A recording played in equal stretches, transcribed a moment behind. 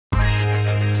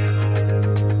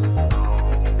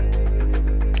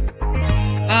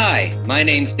My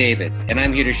name's David, and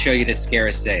I'm here to show you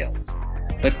Deskera Sales.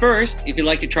 But first, if you'd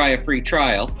like to try a free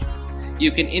trial,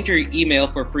 you can enter your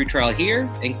email for a free trial here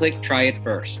and click Try It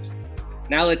First.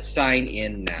 Now let's sign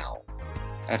in now.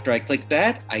 After I click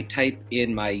that, I type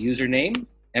in my username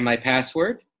and my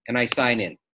password, and I sign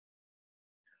in.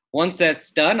 Once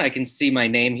that's done, I can see my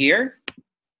name here,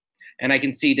 and I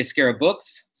can see Deskera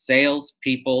Books, Sales,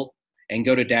 People, and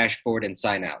go to Dashboard and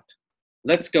sign out.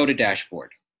 Let's go to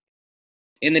Dashboard.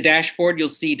 In the dashboard, you'll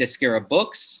see Deskera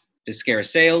Books, Deskera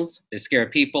Sales,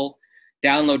 Deskera People,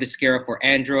 download Deskera for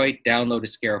Android, download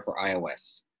Deskera for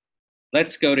iOS.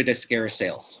 Let's go to Deskera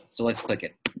Sales. So let's click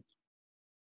it.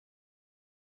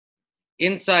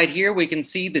 Inside here, we can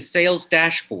see the sales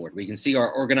dashboard. We can see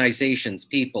our organizations,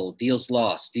 people, deals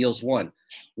lost, deals won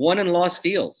and lost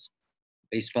deals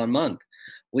based upon month.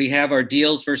 We have our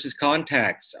deals versus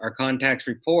contacts, our contacts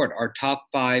report, our top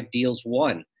 5 deals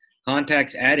won,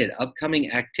 contacts added,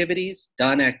 upcoming activities,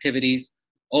 done activities,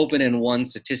 open and won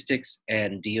statistics,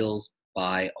 and deals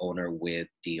by owner with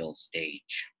deal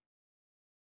stage.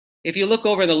 If you look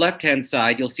over the left-hand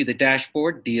side, you'll see the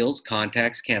dashboard, deals,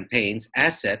 contacts, campaigns,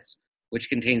 assets, which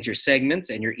contains your segments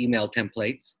and your email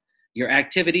templates, your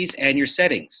activities, and your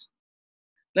settings.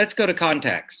 Let's go to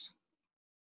contacts.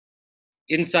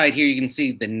 Inside here, you can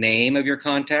see the name of your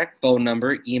contact, phone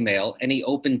number, email, any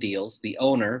open deals, the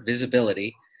owner,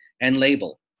 visibility, and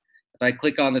label. If I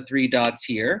click on the 3 dots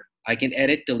here, I can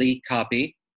edit, delete,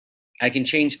 copy. I can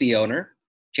change the owner,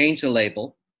 change the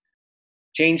label,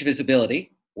 change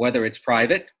visibility, whether it's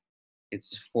private,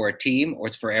 it's for a team, or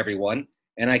it's for everyone,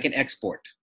 and I can export.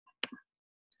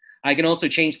 I can also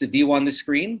change the view on the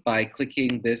screen by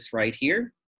clicking this right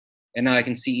here, and now I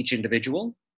can see each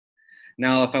individual.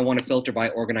 Now, if I want to filter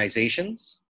by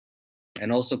organizations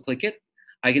and also click it,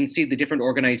 I can see the different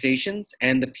organizations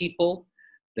and the people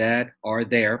that are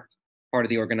there, part of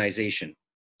the organization.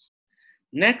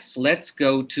 Next, let's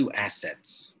go to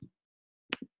assets.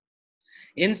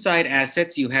 Inside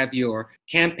assets, you have your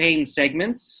campaign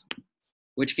segments,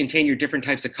 which contain your different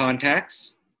types of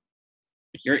contacts,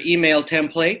 your email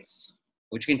templates,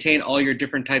 which contain all your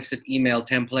different types of email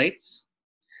templates.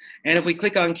 And if we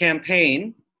click on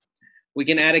campaign, we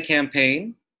can add a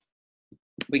campaign.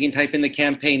 We can type in the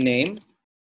campaign name.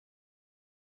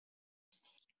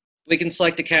 We can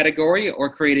select a category or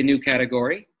create a new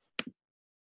category.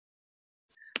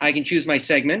 I can choose my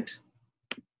segment.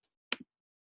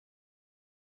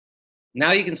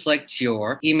 Now you can select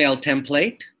your email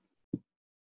template.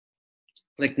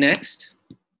 Click next.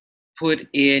 Put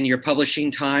in your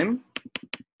publishing time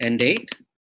and date,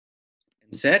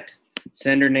 and set,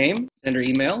 sender name, sender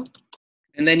email,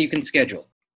 and then you can schedule.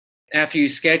 After you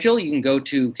schedule, you can go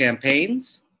to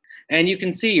campaigns, and you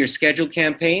can see your scheduled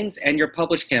campaigns and your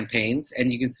published campaigns,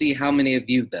 and you can see how many have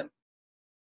viewed them.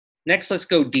 Next, let's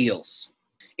go deals.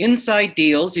 Inside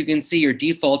deals, you can see your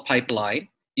default pipeline.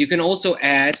 You can also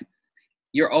add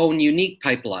your own unique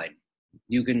pipeline.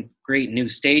 You can create new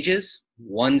stages,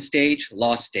 won stage,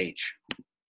 lost stage.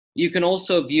 You can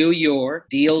also view your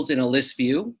deals in a list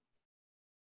view.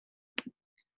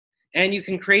 And you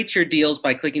can create your deals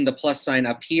by clicking the plus sign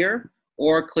up here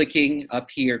or clicking up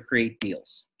here, create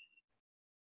deals.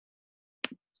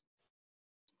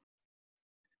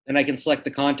 Then I can select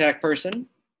the contact person.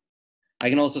 I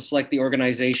can also select the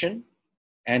organization,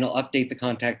 and I'll update the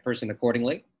contact person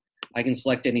accordingly. I can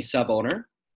select any sub-owner.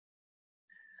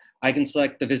 I can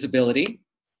select the visibility.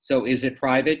 So is it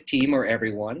private, team, or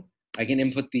everyone? I can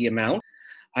input the amount.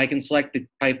 I can select the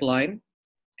pipeline,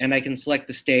 and I can select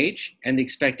the stage and the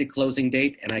expected closing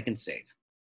date, and I can save.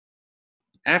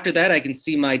 After that, I can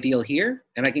see my deal here,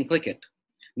 and I can click it.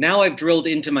 Now I've drilled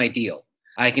into my deal.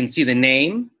 I can see the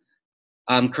name,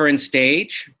 current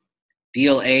stage,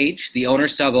 deal age, the owner,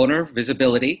 sub-owner,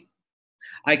 visibility.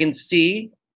 I can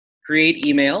see create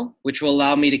email, which will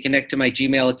allow me to connect to my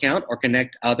Gmail account or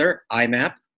connect other,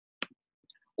 IMAP.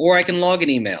 Or I can log an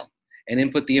email and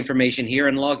input the information here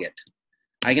and log it.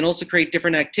 I can also create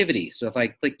different activities. So if I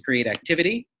click create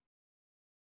activity,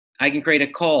 I can create a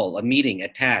call, a meeting, a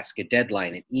task, a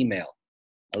deadline, an email,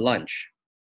 a lunch.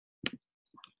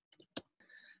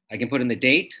 I can put in the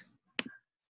date,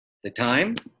 the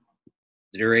time,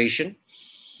 the duration,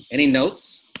 any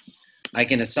notes. I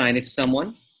can assign it to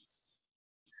someone.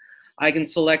 I can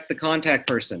select the contact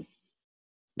person,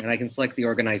 and I can select the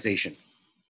organization.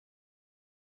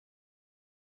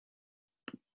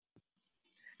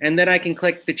 And then I can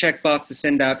click the checkbox to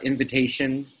send out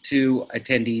invitation to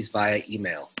attendees via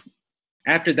email.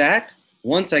 After that,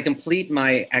 once I complete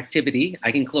my activity,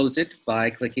 I can close it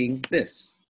by clicking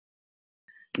this.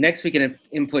 Next, we can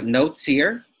input notes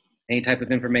here, any type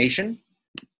of information.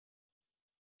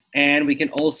 and we can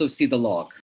also see the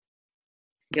log.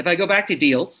 If I go back to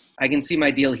deals, I can see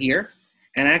my deal here,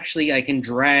 and actually I can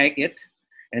drag it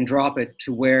and drop it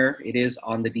to where it is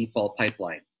on the default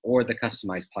pipeline or the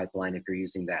customized pipeline if you're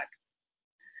using that.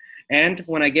 And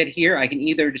when I get here, I can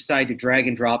either decide to drag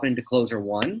and drop into closer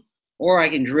 1, or I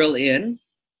can drill in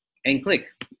and click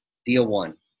deal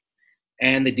 1,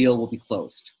 and the deal will be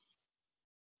closed.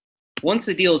 Once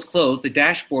the deal is closed, the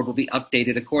dashboard will be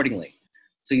updated accordingly.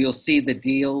 So you'll see the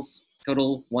deals,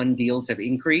 total 1 deals have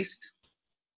increased.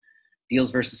 Deals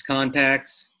versus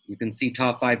contacts, you can see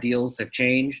top 5 deals have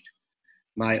changed.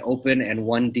 My open and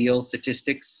 1 deal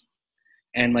statistics,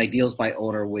 and my deals by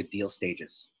owner with deal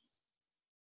stages.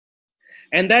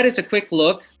 And that is a quick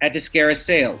look at Deskera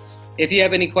Sales. If you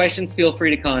have any questions, feel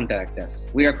free to contact us.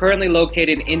 We are currently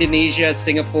located in Indonesia,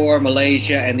 Singapore,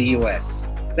 Malaysia, and the US.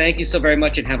 Thank you so very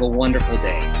much and have a wonderful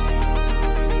day.